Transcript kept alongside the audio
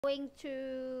going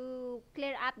to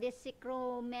clear up this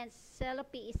Securement Selo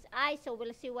PSI, so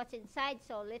we'll see what's inside.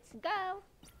 So let's go.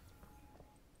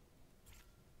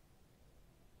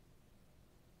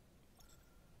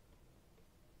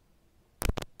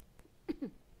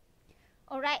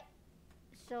 Alright,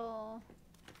 so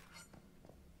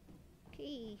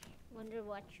okay, wonder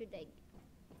what should I,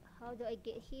 how do I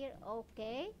get here?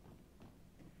 Okay,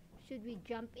 should we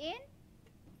jump in?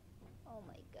 Oh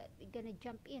my god, we're gonna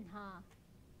jump in, huh?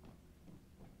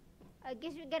 I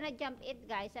guess we're gonna jump in,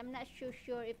 guys. I'm not sure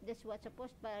if this was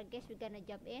supposed, but I guess we're gonna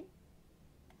jump in.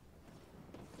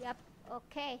 Yep,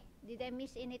 okay. Did I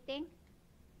miss anything?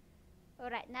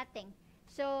 Alright, nothing.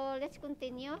 So let's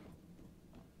continue.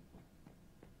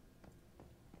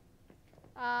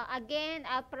 Again,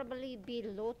 I'll probably be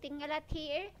looting a lot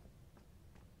here.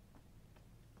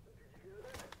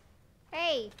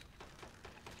 Hey!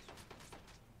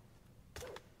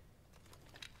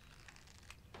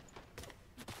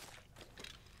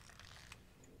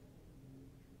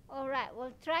 Alright,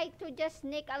 we'll try to just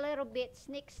sneak a little bit.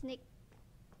 Sneak.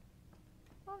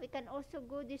 Oh, we can also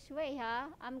go this way, huh?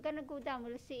 I'm gonna go down.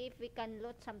 We'll see if we can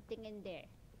loot something in there.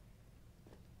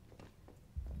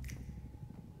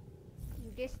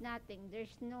 Guess nothing.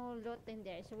 There's no loot in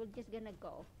there, so we're just gonna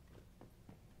go.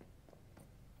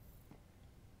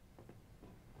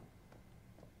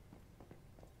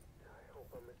 I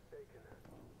hope I'm mistaken.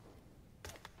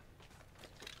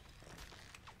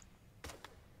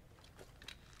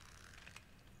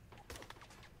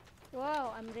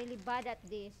 Wow, I'm really bad at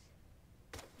this.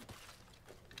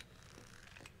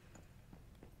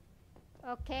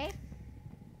 Okay.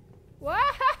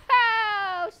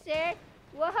 Wow, sir.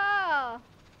 Whoa.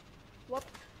 Whoop.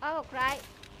 Oh, cry.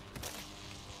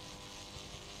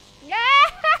 Yeah.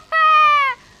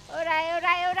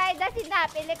 Alright. That's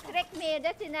enough. Electric me.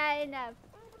 That's enough.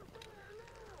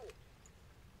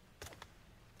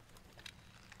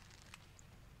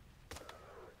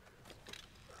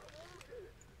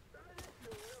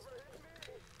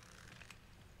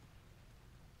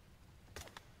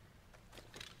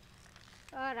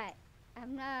 Alright.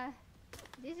 I'm not.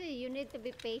 This is, you need to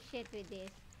be patient with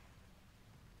this.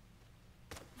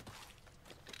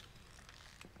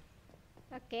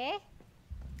 Okay.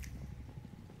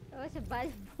 That was a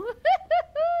bad move.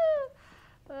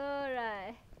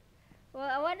 Alright. Well,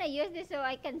 I wanna use this so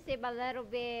I can save a little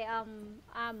bit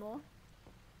ammo.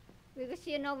 Because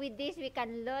you know with this we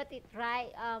can load it,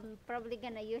 right? Probably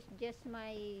gonna use just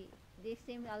my, this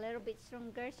seems a little bit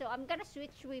stronger. So I'm gonna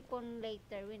switch weapon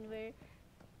later when we're,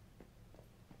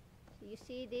 you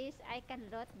see this? I can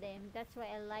load them. That's why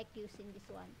I like using this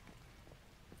one.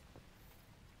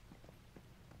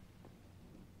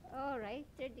 Alright,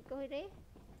 there you go there.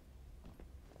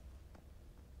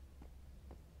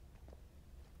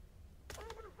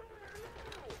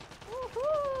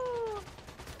 Woohoo!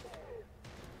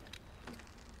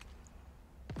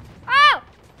 Oh!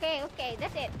 Okay,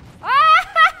 that's it.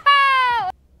 Oh!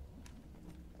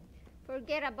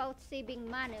 Forget about saving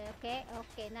money, okay?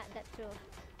 Okay, not that true.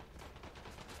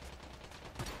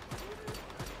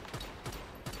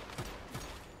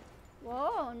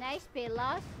 Whoa, nice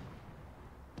pillows.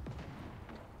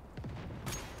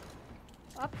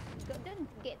 Oops,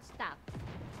 don't get stuck.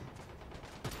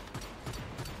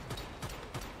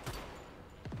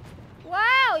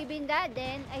 Wow, even that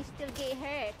then, I still get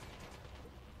hurt.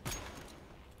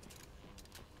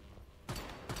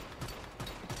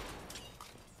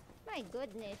 My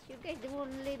goodness, you guys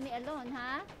won't leave me alone,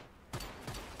 huh?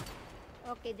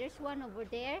 Okay, there's one over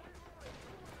there.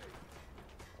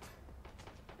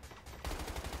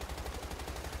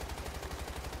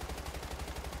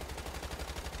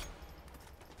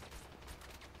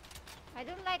 I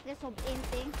don't like this whole in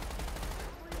thing.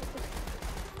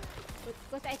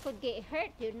 Because I could get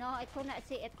hurt, you know. I could not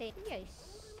see a thing. Yes,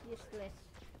 useless.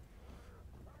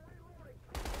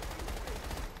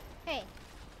 Hey.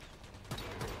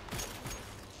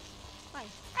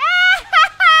 Fine. Ah!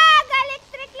 Got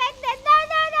electric like that.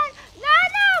 No,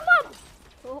 move.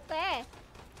 Okay.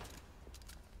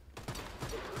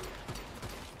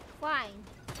 Fine.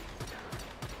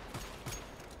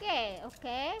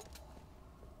 Okay.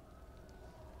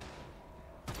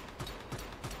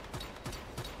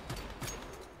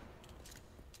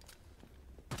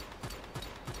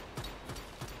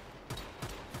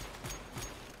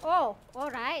 Oh,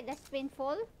 alright. That's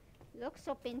painful. Looks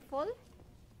so painful.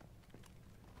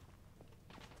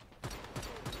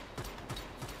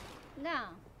 Now,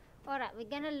 alright, we're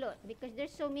gonna load because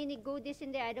there's so many goodies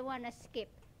in there. I don't wanna skip.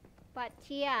 But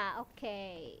yeah,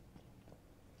 okay.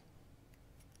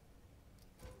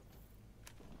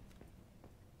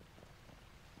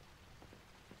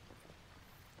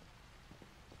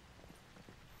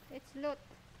 Let's loot.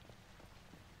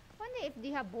 Wonder if they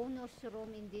have bonus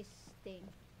room in this thing.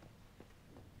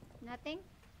 Nothing?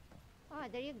 Oh,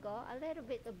 there you go. A little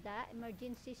bit of that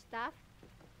emergency stuff.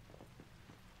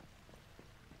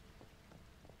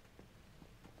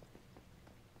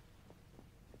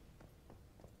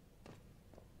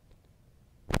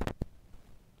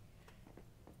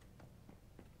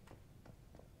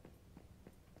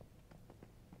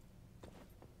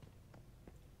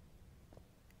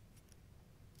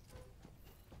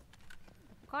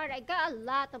 Card. I got a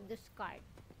lot of this card.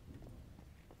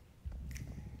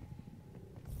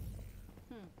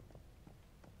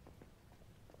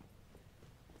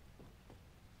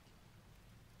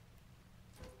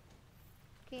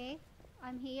 Okay,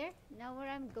 I'm here. Now where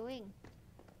I'm going?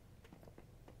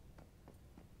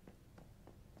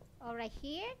 Oh, right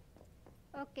here?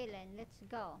 Okay, then, let's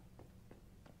go.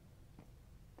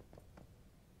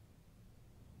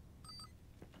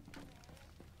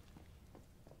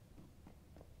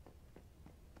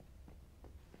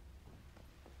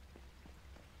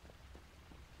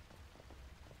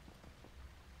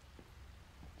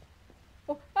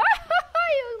 Oh,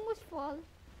 I almost fall.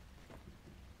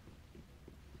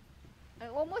 I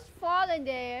almost fall in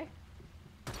there.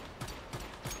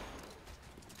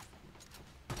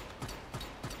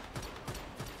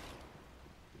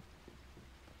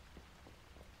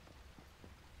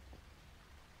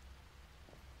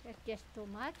 That's just too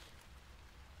much.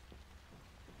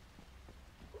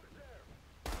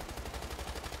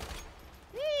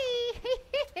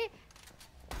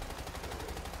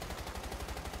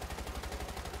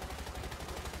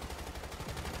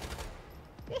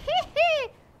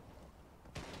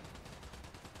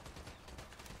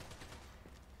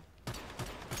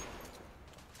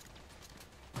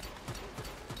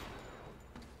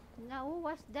 Now, who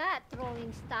was that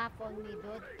throwing stuff on me,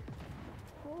 dude?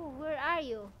 Oh, where are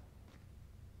you?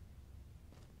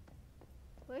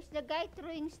 Where's the guy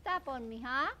throwing stuff on me,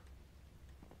 huh?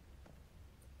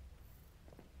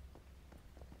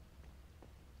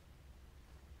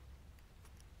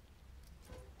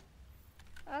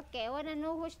 Okay, I wanna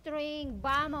know who's throwing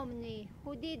bomb on me.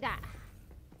 Who did that?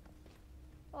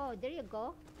 Oh, there you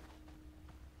go.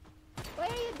 Where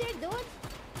are you there, dude?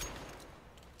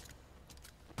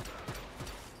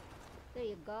 There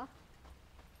you go.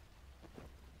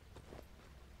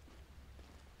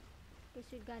 Guess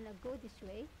we're gonna go this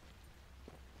way.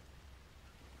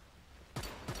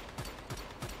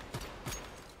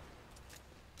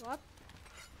 Whoop.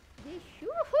 This.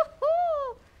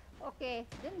 Okay,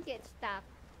 don't get stuck.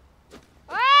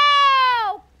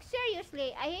 Oh!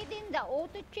 Seriously, I hate in the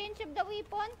auto change of the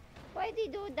weapon. Why did they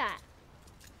do that?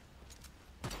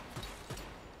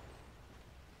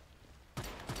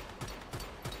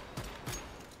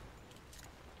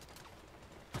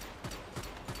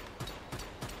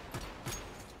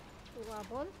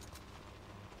 Wobble.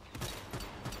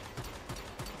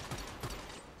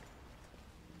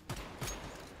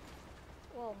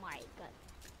 Oh my god.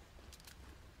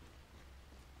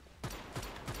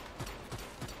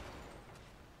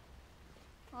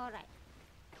 Alright.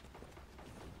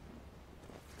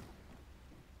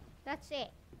 That's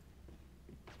it.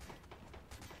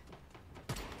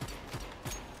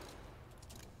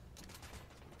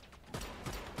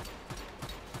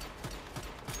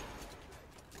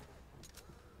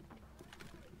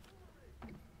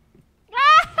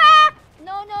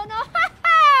 No, no, no.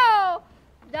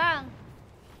 Dang.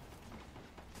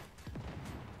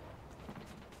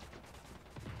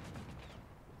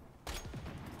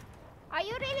 Are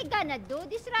you really gonna do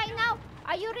this right now?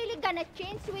 Are you really gonna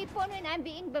change weapon when I'm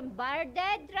being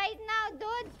bombarded right now,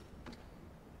 dude?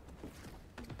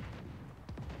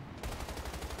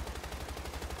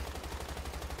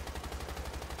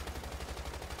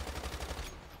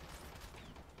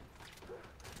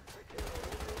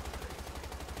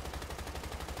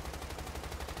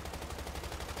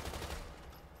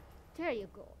 There you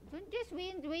go. Don't just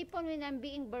wind weapon when I'm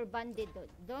being bombarded, dude.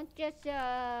 Don't just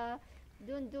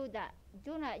don't do that.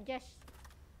 Do not just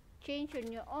change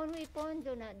on your own weapon.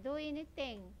 Do not do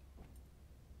anything.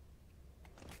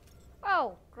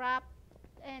 Oh crap!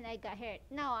 And I got hurt.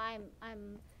 Now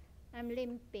I'm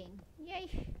limping. Yay!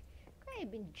 Can't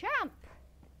even jump.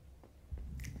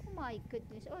 Oh my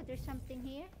goodness. Oh, there's something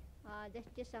here.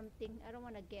 That's just something. I don't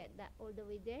want to get that all the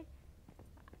way there.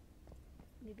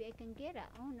 Maybe I can get it.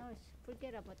 Oh no,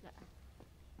 forget about that.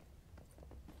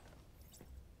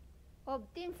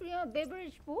 Obtain free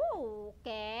beverage. Oh,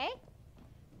 okay.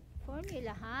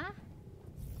 Formula, huh?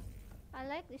 I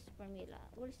like this formula.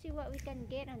 We'll see what we can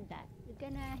get on that. We're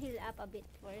gonna heal up a bit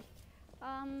first.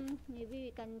 Maybe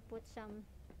we can put some.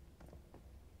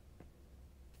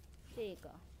 There you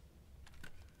go.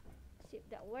 See if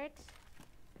that works.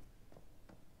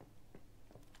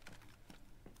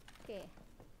 Okay.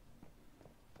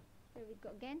 There we go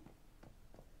again.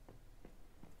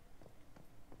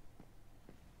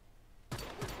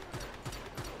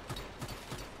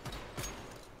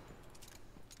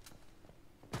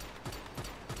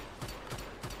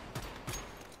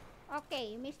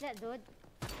 Okay, you missed that, dude.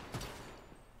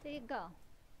 There you go.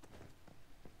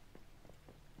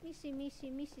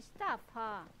 Missy stuff,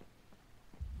 huh?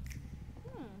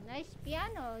 Nice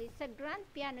piano. It's a grand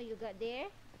piano you got there.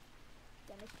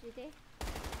 Gonna shoot it.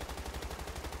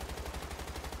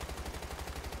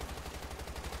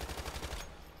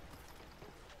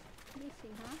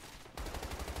 Missing, huh?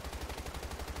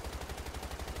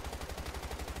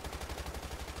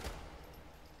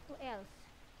 Who else?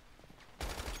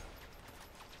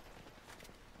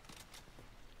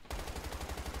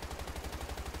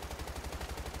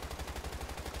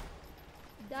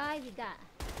 Die with that.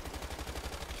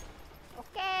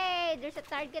 Okay, there's a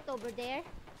target over there.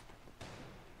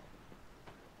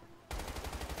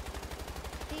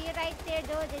 See right there,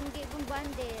 though, then get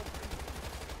bombarded.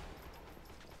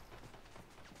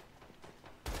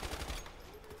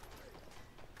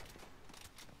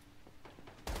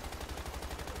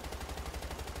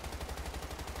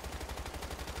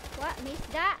 What?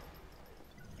 Missed that?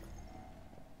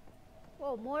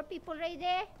 Oh, more people right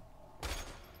there.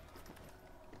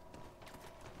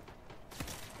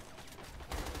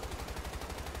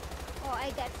 Oh,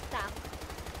 I got stuck.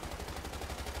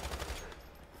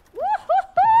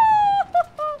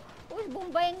 Woohoo! Who's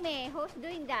bombaying me? Who's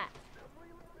doing that?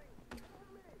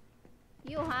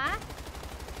 You, huh?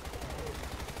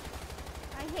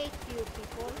 I hate you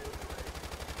people.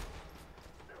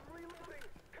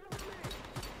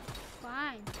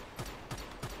 Fine.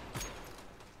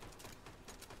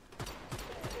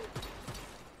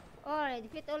 Alright,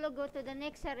 defeat all, go to the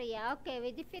next area. Okay,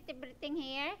 we defeat everything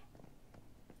here.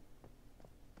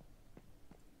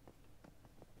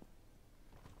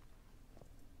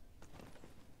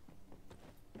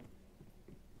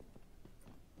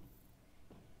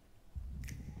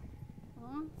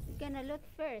 We're gonna loot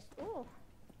first. Oh,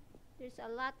 there's a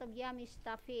lot of yummy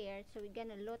stuff here, so we're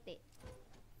gonna loot it.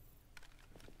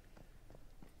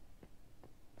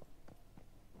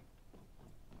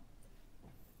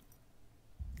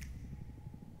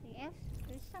 Anything else?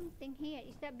 There's something here.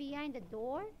 Is that behind the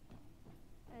door?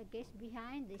 I guess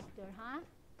behind this door, huh?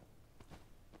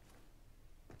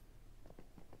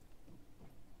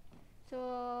 So,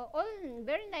 all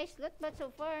very nice loot, but so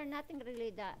far nothing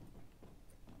really that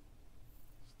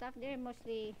stuff there,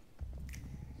 mostly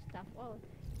stuff. Oh,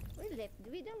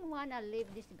 we don't want to leave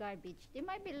this garbage. They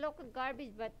might be local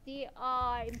garbage, but they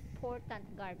are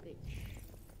important garbage.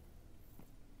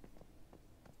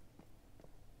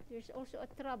 There's also a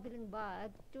traveling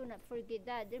bag. Do not forget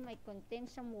that. They might contain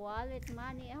some wallet,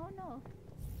 money. Oh no.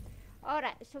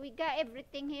 Alright, so we got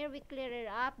everything here. We clear it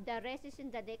up. The rest is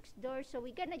in the next door. So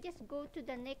we're gonna just go to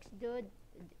the next door.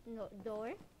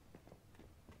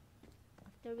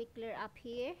 After we clear up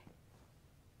here.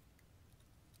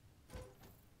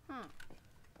 Huh.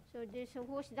 So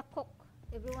who's the cook?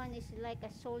 Everyone is like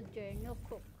a soldier, no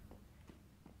cook.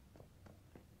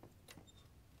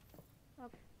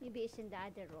 Okay, maybe it's in the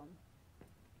other room.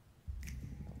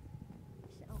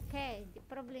 Okay,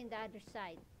 probably in the other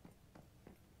side.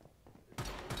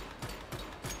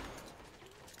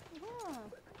 Oh.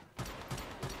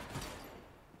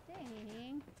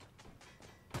 Dang.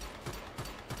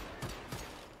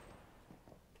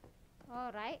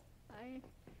 Alright,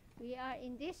 we are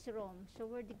in this room, so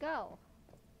where'd it go?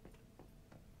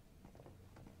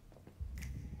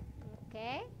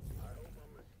 Okay. I hope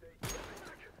I'm mistaken.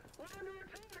 We're under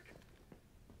attack!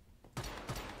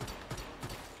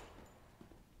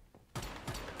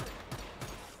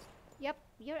 Yep,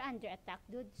 you're under attack,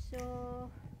 dude. So,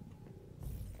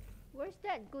 where's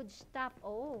that good stuff?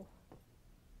 Oh.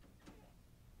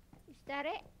 Is that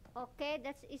it? Okay,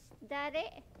 is that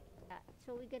it?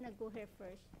 So we're gonna go here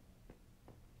first.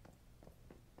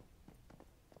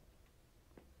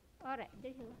 Alright,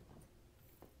 there you go.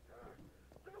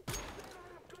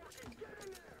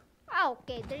 Ah,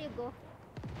 okay, there you go.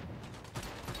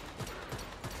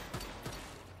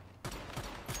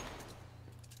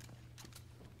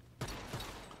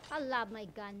 I love my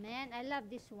gun, man. I love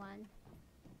this one.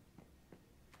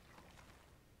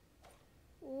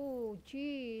 Oh,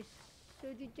 jeez.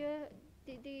 So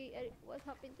what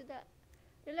happened to that?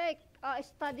 They're like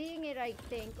studying it, I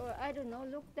think, or I don't know.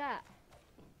 Look that.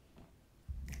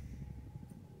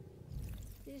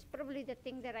 This is probably the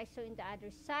thing that I saw in the other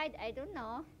side. I don't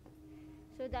know.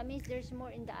 So that means there's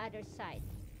more in the other side.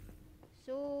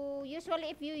 So usually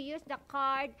if you use the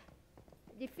card,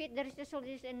 defeat the rest of the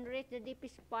soldiers and reach the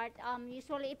deepest part.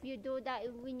 Usually if you do that,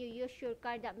 when you use your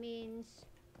card, that means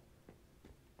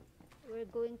we're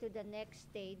going to the next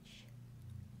stage.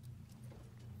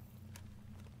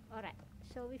 Alright,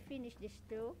 so we finished this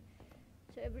too.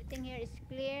 So everything here is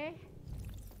clear.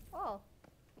 Oh,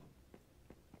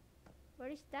 where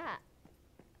is that?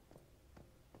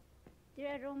 Is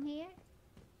there a room here?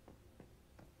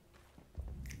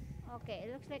 Okay,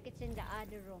 it looks like it's in the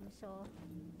other room. So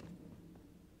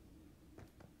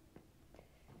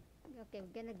okay,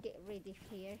 we're gonna get ready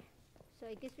here. So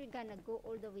I guess we're gonna go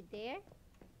all the way there.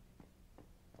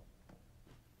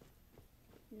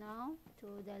 Now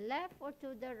to the left or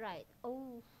to the right?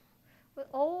 Oh,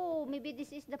 oh, maybe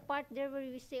this is the part there where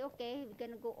we say, okay, we're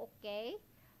gonna go. Okay,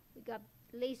 we got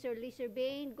laser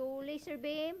beam. Go laser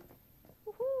beam.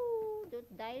 Woohoo!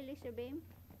 Don't die, laser beam.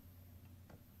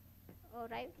 All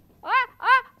right.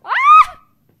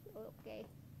 Okay.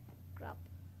 Crap.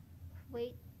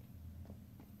 Wait.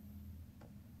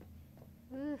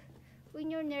 When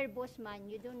you're nervous, man,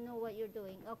 you don't know what you're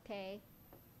doing. Okay.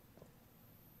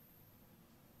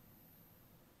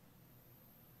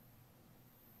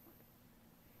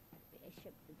 I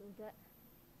should do that.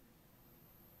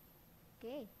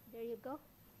 Okay, there you go.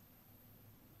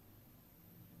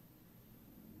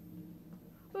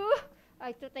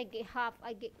 I thought I get half.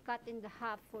 I get cut in the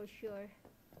half for sure.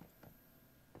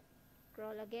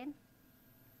 Crawl again.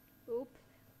 Oops.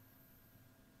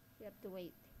 You have to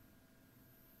wait.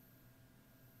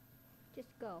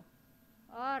 Just go.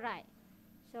 Alright.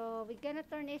 So we're gonna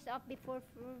turn this up before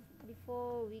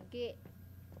we get.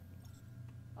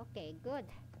 Okay, good.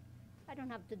 I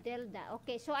don't have to deal that.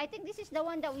 Okay, so I think this is the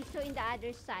one that we saw in the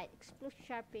other side. Explosive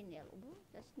sharpener. Ooh,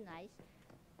 that's nice.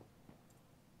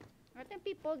 I think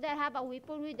people that have a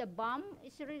weapon with a bomb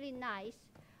is really nice.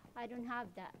 I don't have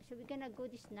that. So we're gonna go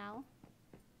this now.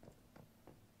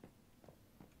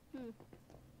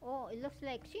 Oh, it looks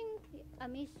like I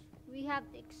mean, we have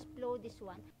to explode this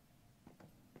one.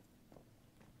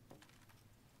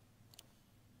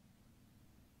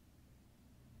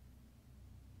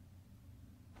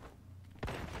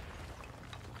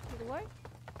 Did it work?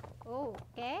 Oh,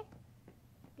 okay.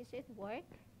 Guess it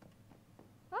worked.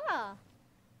 Ah,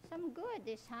 some good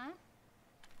this, huh?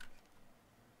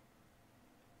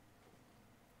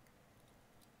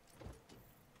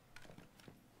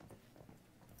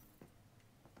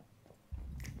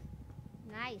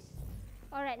 Nice.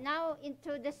 Alright, now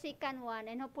into the second one,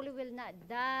 and hopefully will not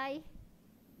die.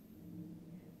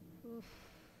 Oof.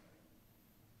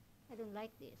 I don't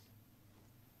like this.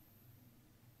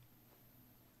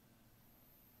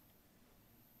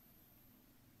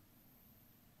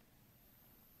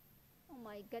 Oh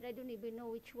my god, I don't even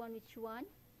know which one.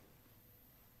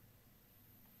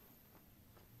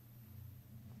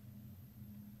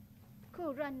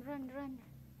 Go, run.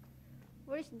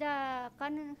 Where's the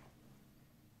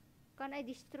Can I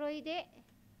destroy it?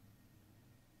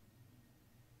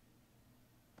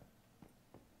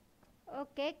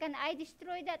 Okay, can I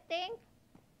destroy that thing?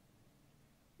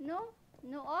 No?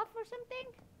 No off or something?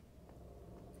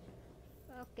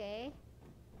 Okay.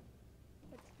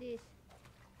 What's this?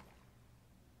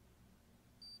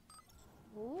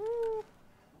 Ooh.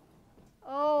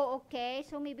 Oh, okay.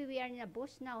 So maybe we are in a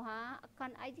boost now, huh?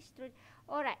 Can I destroy?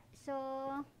 Alright,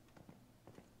 so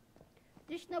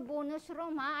there's no bonus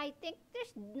room, huh? I think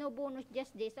there's no bonus,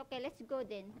 just this. Okay, let's go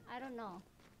then. I don't know.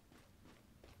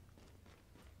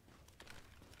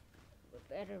 We're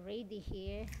better ready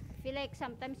here. I feel like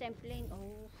sometimes I'm playing.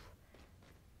 Oh.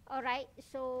 Alright,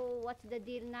 so what's the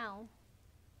deal now?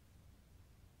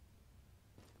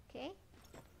 Okay.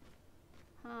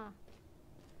 Huh.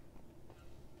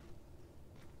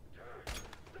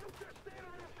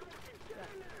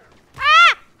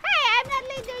 Ah! Hey, I'm not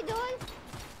leader, dude.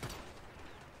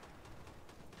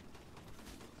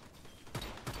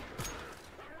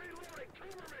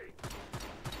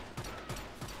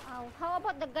 Oh, how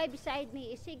about the guy beside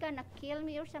me? Is he gonna kill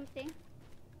me or something?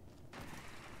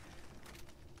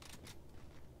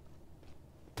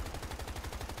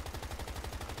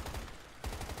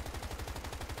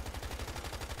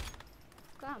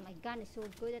 God, my gun is so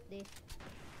good at this.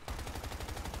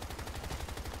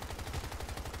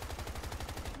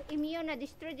 Immune na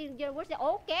destroy the generator.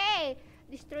 Okay,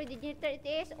 destroy the generator. It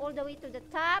is all the way to the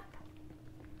top.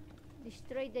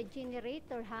 Destroy the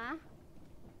generator, huh?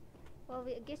 Well,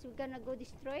 I guess we're gonna go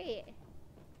destroy it.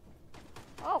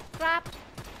 Oh crap!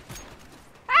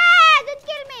 Ah! Don't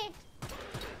kill me!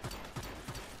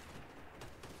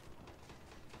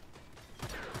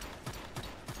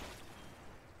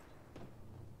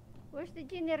 Where's the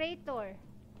generator?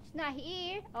 It's not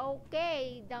here.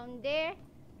 Okay, down there.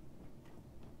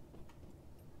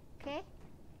 Okay.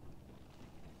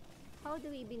 How do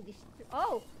we even destroy?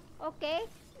 Oh, okay.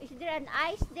 Is there an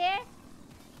ice there?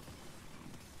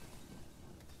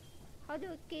 How do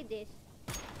we kill this?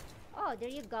 Oh, there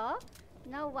you go.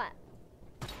 Now what?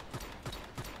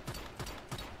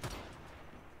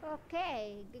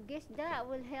 Okay, guess that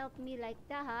will help me like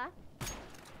that, huh?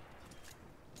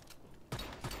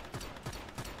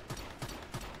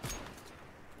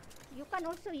 You can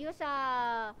also use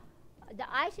the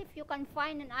ice if you can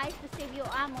find an ice to save your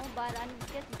ammo, but I'm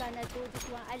just gonna do this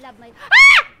one. I love my...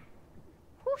 Ah!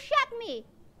 Who shot me?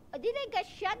 Did I get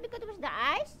shot because it was the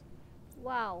ice?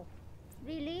 Wow.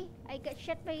 Really? I got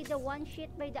shot by the one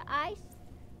shot by the ice?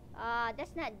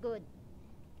 That's not good.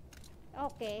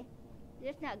 Okay.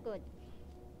 That's not good.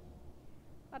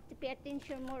 Have to pay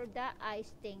attention more to that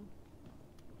ice thing.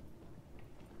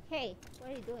 Hey, what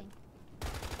are you doing?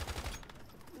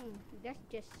 That's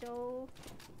just so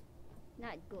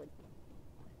not good.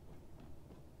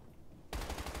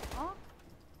 Oh.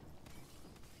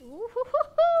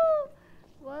 Woohoo!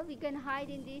 Well, we can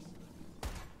hide in this.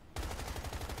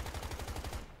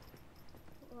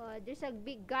 There's a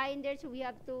big guy in there, so we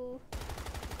have to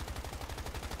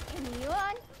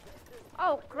immune.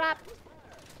 Oh crap!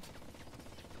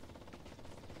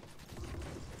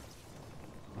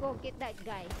 Go get that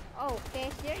guy. Okay,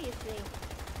 seriously.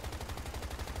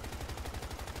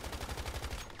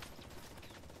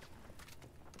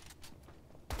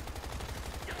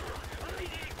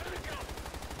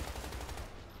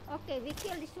 Okay, we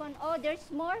kill this one. Oh,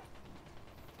 there's more.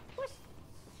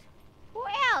 Who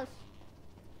else?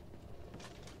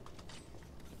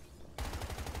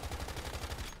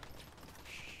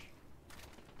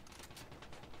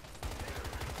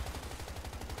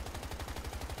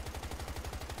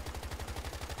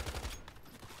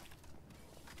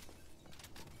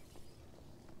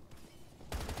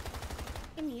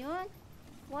 Immune?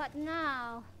 What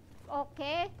now?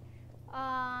 Okay.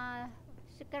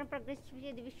 Second progress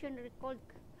division recalled.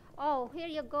 Oh, here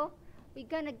you go. We're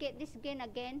gonna get this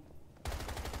again.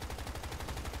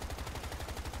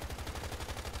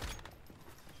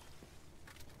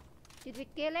 Did we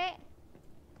kill it?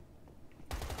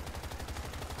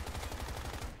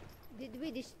 Did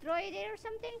we destroy it or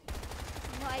something?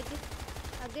 No, I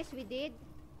guess we did.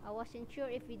 I wasn't sure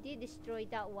if we did destroy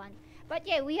that one. But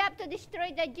yeah, we have to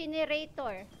destroy the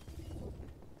generator.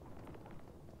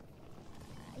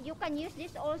 You can use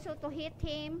this also to hit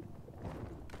him.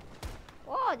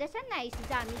 Oh, that's a nice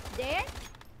damage there.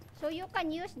 So you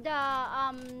can use the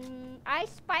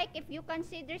ice spike if you can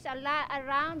see there's a lot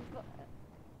around.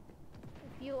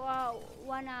 If you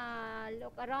wanna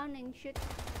look around and shoot.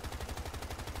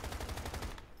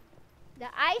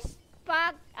 The ice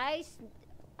pack, ice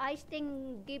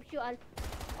thing gives you a...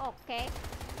 Okay.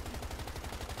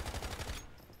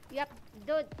 Yep,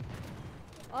 dude.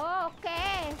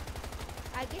 Okay.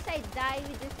 I guess I die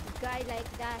with this guy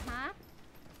like that, huh?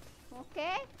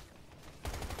 Okay.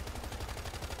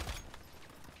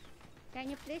 Can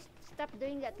you please stop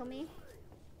doing that to me?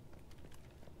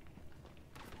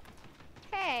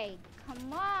 Hey,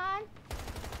 come on.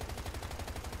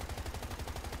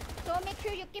 So make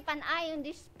sure you keep an eye on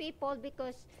these people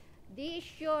because they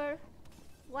sure...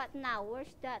 What now?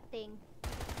 Where's that thing?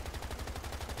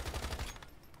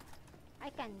 I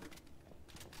can...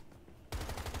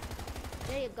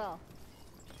 There you go.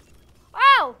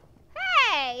 Oh!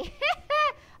 Hey!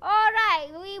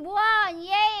 Alright, we won!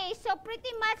 Yay! So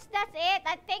pretty much that's it.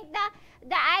 I think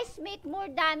the ice make more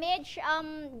damage.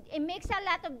 It makes a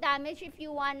lot of damage if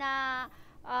you wanna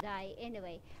die.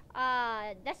 Anyway,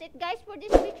 that's it guys for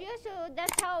this video. So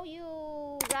that's how you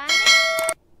run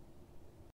it.